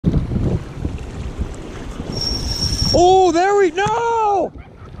Oh, there we, no!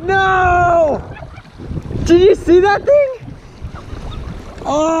 No! Did you see that thing?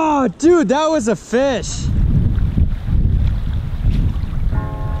 Oh, dude, that was a fish.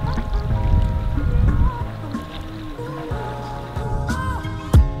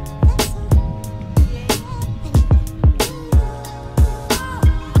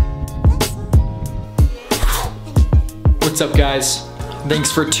 What's up, guys?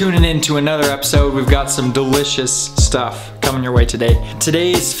 Thanks for tuning in to another episode. We've got some delicious stuff coming your way today.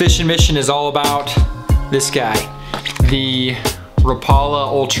 Today's fishing mission is all about this guy, the Rapala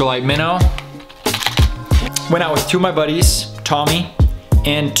ultralight minnow. Went out with two of my buddies, Tommy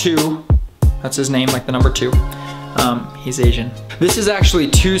and Two. That's his name, like the number 2. He's Asian. This is actually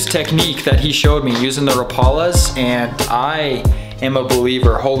Two's technique that he showed me using the Rapalas, and I am a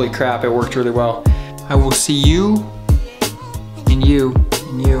believer. Holy crap, it worked really well. I will see you and you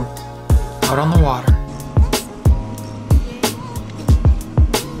and you out on the water.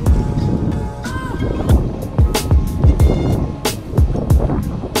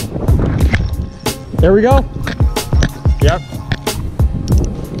 There we go. Yep.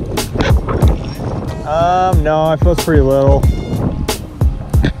 No, it feels pretty little.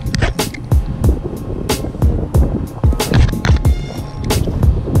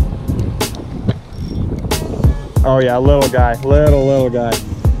 Oh yeah, little guy, little guy.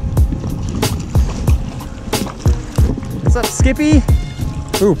 What's up, Skippy?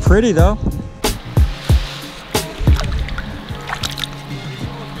 Ooh, pretty though.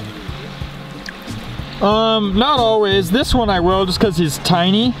 Not always. This one I will, just because he's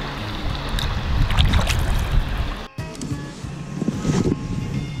tiny.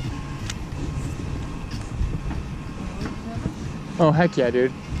 Oh, heck yeah,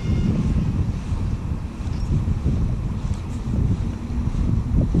 dude.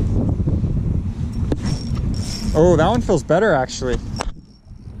 Oh, that one feels better, actually.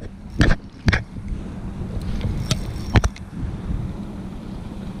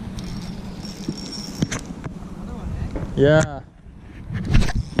 Yeah.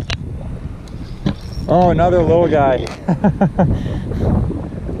 Oh, another little guy.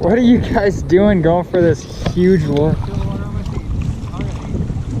 What are you guys doing going for this huge lure?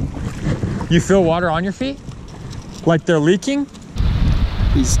 You feel water on your feet? Like they're leaking?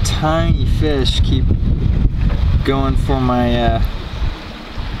 These tiny fish keep going for my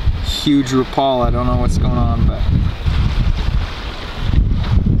huge Rapala. I don't know what's going on, but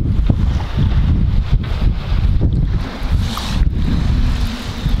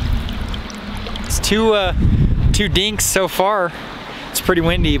it's two dinks so far. It's pretty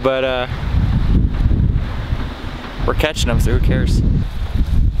windy, but we're catching them, so who cares?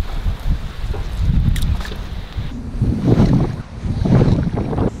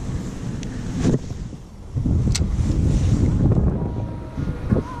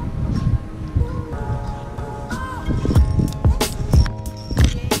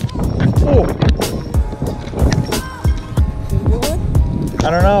 I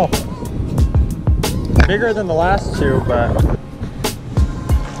don't know. Bigger than the last two, but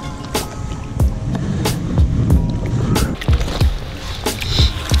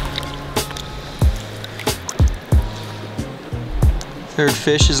third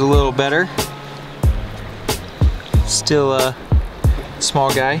fish is a little better. Still a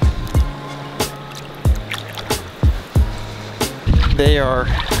small guy. They are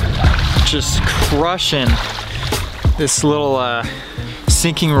just crushing this little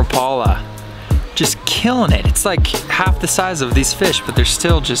sinking Rapala. Just killing it. It's like half the size of these fish, but they're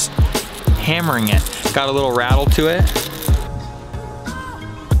still just hammering it. Got a little rattle to it.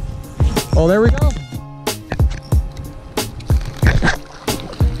 Oh, there we go.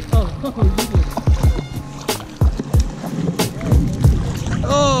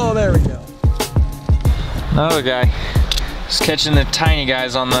 Oh, there we go. Another guy. Just catching the tiny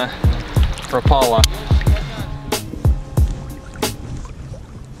guys on the Rapala.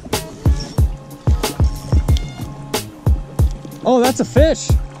 Oh, that's a fish.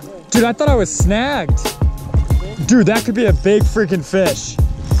 Dude, I thought I was snagged. Dude, that could be a big freaking fish.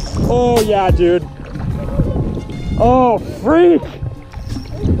 Oh yeah, dude. Oh, freak.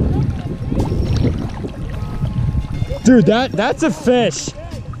 Dude, that's a fish.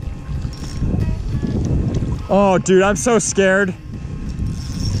 Oh, dude, I'm so scared.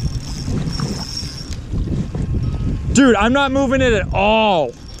 Dude, I'm not moving it at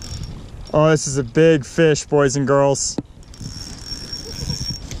all. Oh, this is a big fish, boys and girls.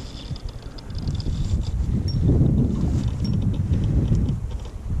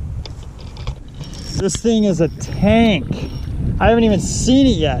 This thing is a tank. I haven't even seen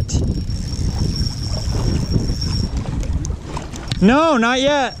it yet. No, not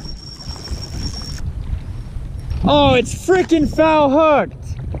yet. Oh, it's freaking foul hooked.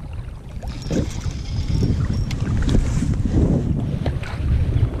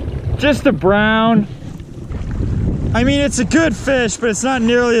 Just a brown. I mean, it's a good fish, but it's not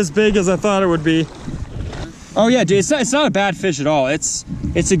nearly as big as I thought it would be. Oh yeah, dude, it's not a bad fish at all. It's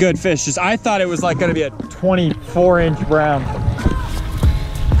a good fish. Just I thought it was like gonna be a 24-inch brown.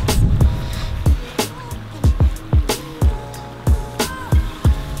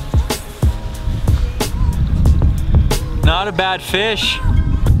 Not a bad fish.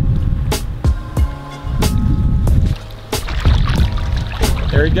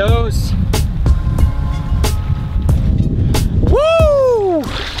 There he goes. Woo!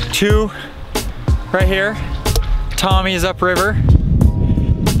 2 right here. Tommy is upriver.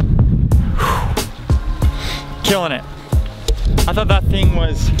 Killing it. I thought that thing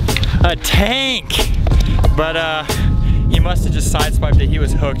was a tank, but he must have just sideswiped it. He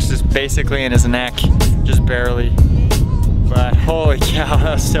was hooked just basically in his neck, just barely. But holy cow,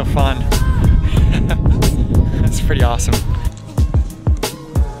 that was still fun. That's pretty awesome.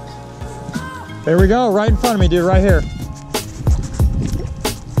 There we go, right in front of me, dude, right here.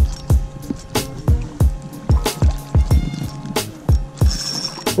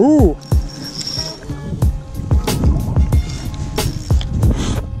 Ooh.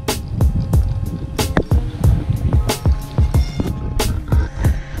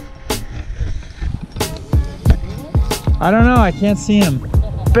 I don't know, I can't see him.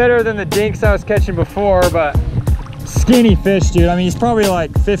 Better than the dinks I was catching before, but skinny fish, dude. I mean, he's probably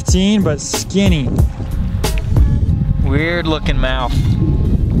like 15, but skinny. Weird looking mouth.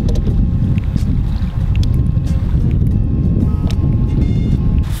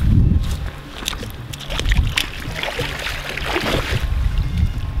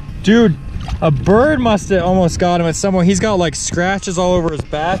 Dude, a bird must have almost got him at some point. He's got like scratches all over his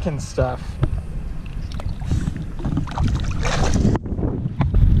back and stuff.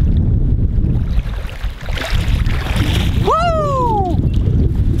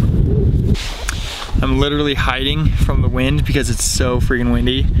 I'm literally hiding from the wind because it's so freaking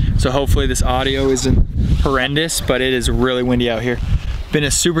windy. So hopefully this audio isn't horrendous, but it is really windy out here. Been a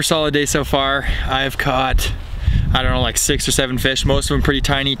super solid day so far. I've caught, I don't know, like 6 or 7 fish, most of them pretty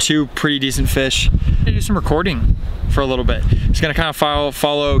tiny, 2 pretty decent fish. I'm gonna do some recording for a little bit. Just gonna kind of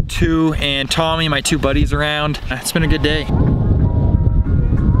follow 2 and Tommy, my 2 buddies around. It's been a good day.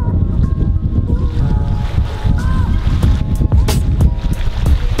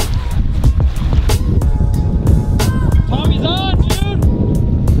 Tommy's on, dude!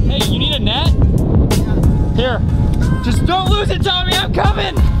 Hey, you need a net? Yeah. Here, just don't lose it, Tommy, I'm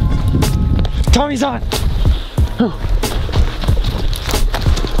coming! Tommy's on.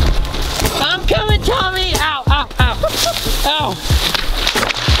 I'm coming, Tommy! Ow, ow, ow. Ow.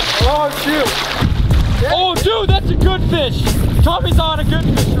 Oh, shoot. Yeah. Oh, dude, that's a good fish. Tommy's on a good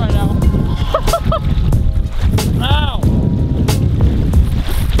fish right now. Ow.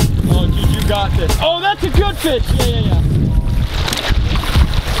 Oh, dude, you got this. Oh, that's a good fish. Yeah, yeah, yeah.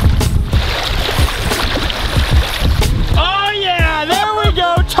 Oh, yeah, there we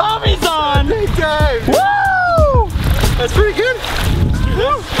go. Tommy's on. Big time. Woo! That's pretty good.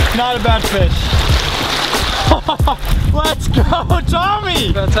 Dude, not a bad fish. Let's go, Tommy!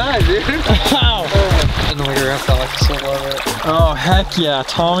 About time, dude. Ow. And the way around, I still love it. Oh, heck yeah.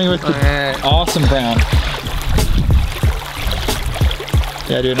 Tommy with the awesome brown.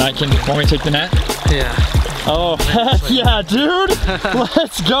 Yeah, dude, I can, want me to take the net? Yeah. Oh, heck yeah, dude.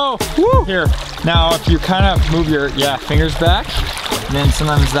 Let's go. Woo. Here, now if you kind of move your, fingers back, and then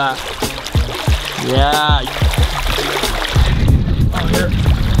sometimes that, yeah. Oh, here.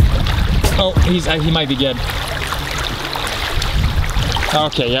 Oh, he might be good.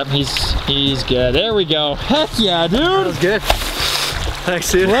 Okay, yep, he's good. There we go. Heck yeah, dude. That was good.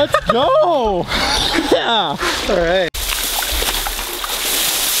 Thanks, dude. Let's go. Yeah. All right.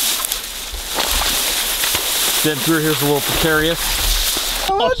 Getting through here's a little precarious.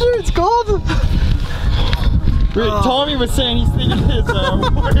 Oh, dude, it's cold. Tommy was saying he's thinking his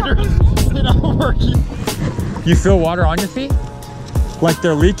waders are not working. You feel water on your feet? Like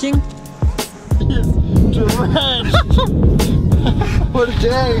they're leaking? He is drenched. What a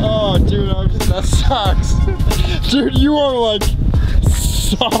day. Oh, dude, that sucks. Dude, you are like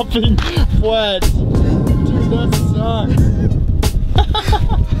sopping wet. Dude, that sucks.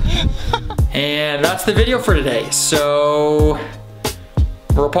 And that's the video for today. So,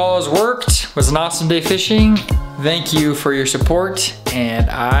 Rapalas worked. Was an awesome day fishing. Thank you for your support. And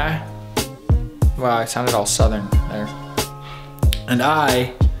wow, I sounded all southern there. And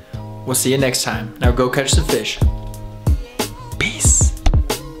I will see you next time. Now go catch some fish. Peace.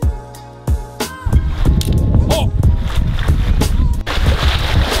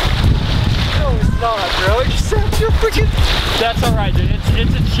 not, bro. You said you're freaking. That's all right, dude.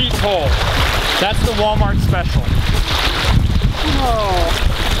 It's a cheap pole. That's the Walmart special.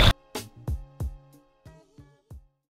 Oh.